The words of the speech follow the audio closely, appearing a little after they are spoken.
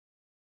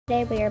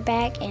Today we are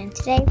back, and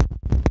today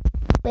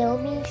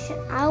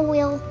I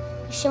will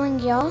be showing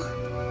y'all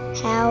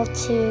how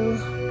to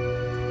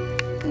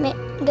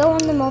go on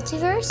the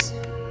multiverse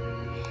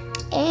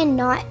and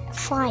not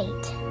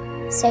fight.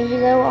 So you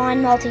go on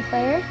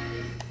multiplayer,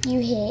 you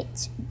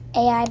hit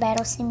AI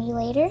Battle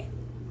Simulator,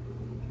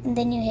 and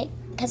then you hit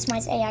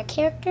Customize AI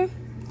Character.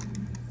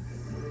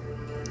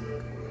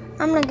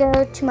 I'm gonna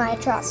go to my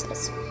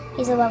Atrocitus.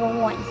 He's a level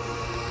 1,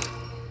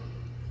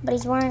 but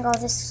he's wearing all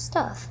this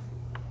stuff.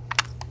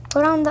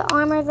 Put on the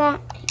armor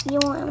that you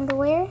want him to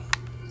wear.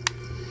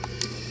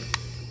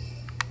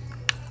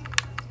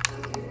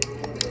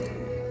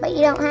 But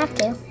you don't have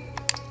to.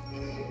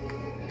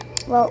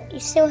 Well, you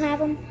still have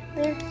them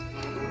there.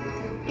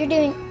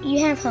 You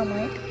have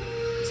homework.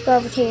 Let's go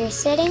over to your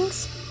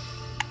settings.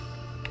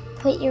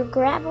 Put your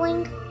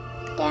grappling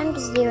down to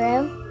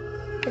 0.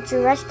 Put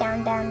your rush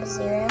down to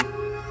 0.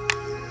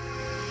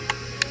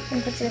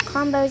 And put your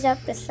combos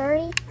up to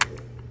 30.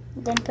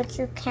 Then put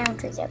your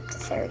counters up to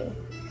 30.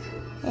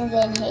 And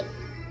then hit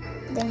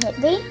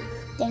B,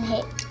 then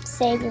hit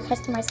save your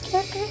customized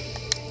character.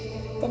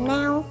 Then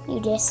now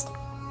you just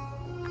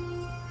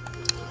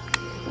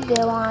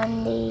go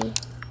on the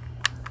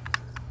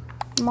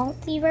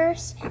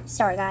multiverse.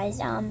 Sorry guys,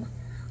 I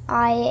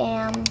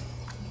am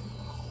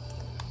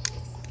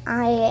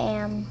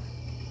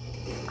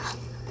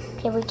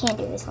okay, we can't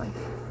do this one.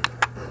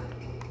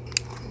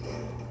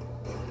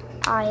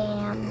 I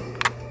am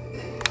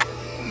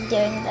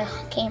doing the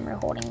camera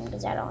holding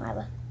because I don't have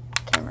a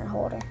camera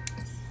holder.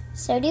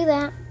 So do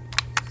that.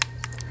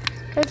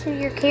 Go to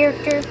your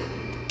character,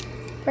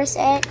 press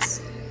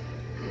X,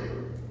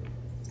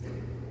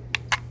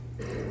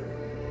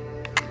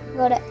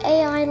 go to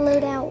AI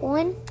loadout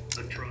 1,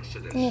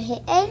 then you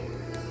hit A,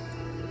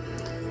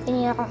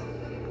 then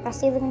I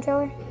see the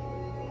controller.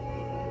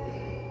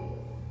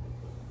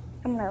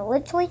 I'm gonna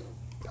literally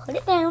put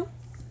it down.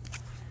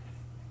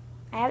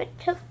 I have it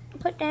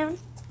put down,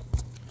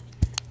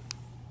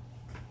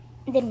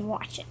 then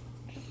watch it.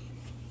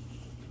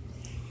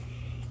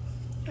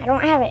 I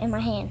don't have it in my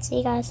hand,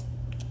 see guys?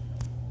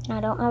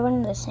 I don't have it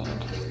in this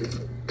hand.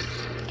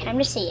 Time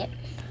to see it.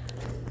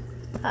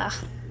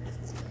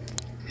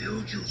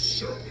 You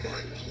usurp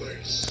my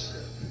place.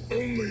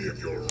 Only if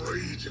your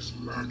rage is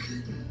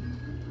lacking.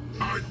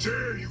 I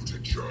dare you to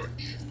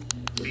judge.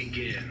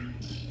 Begin.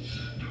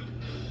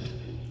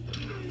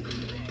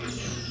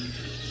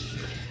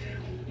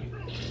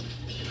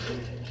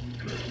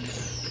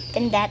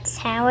 Then that's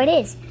how it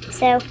is.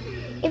 So,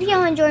 if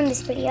y'all enjoying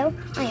this video,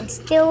 I am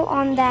still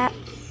on that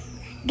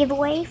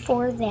giveaway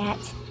for that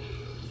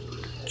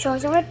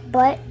Charizard,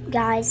 but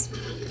guys,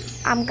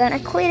 I'm gonna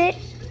quit it,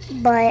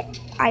 but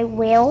I'm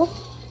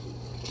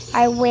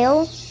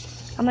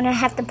gonna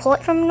have to pull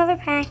it from another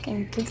pack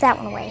and give that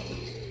one away.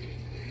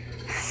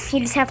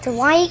 You just have to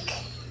like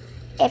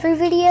every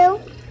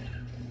video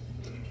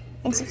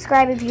and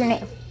subscribe if you're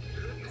new.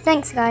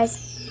 Thanks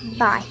guys,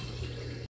 bye.